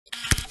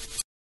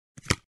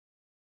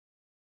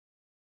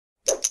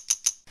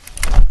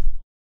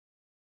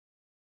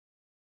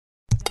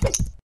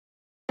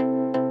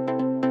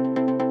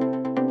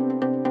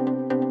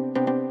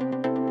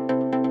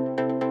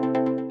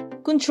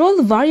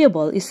control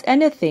variable is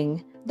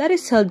anything that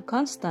is held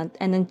constant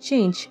and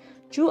unchanged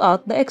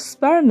throughout the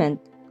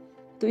experiment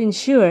to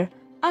ensure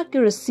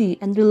accuracy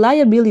and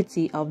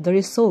reliability of the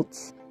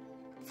results.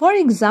 For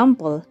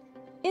example,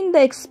 in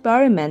the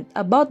experiment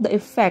about the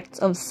effects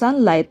of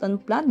sunlight on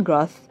plant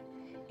growth,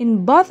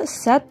 in both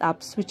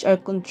setups which are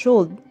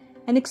controlled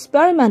and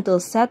experimental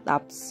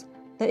setups,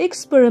 the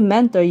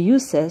experimenter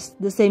uses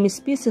the same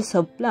species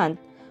of plant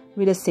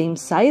with the same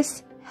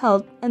size,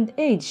 health, and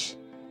age,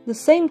 the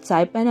same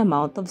type and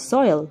amount of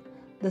soil,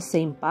 the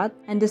same pot,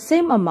 and the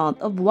same amount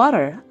of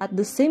water at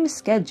the same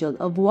schedule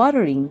of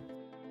watering.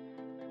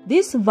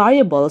 These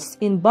variables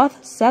in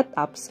both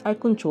setups are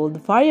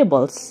controlled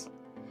variables.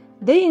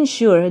 They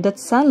ensure that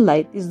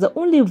sunlight is the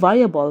only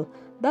variable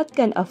that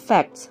can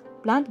affect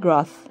plant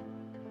growth.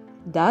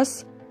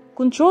 Thus,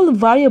 control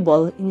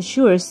variable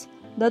ensures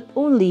that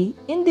only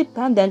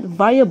independent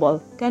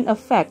variable can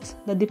affect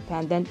the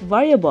dependent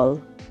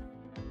variable.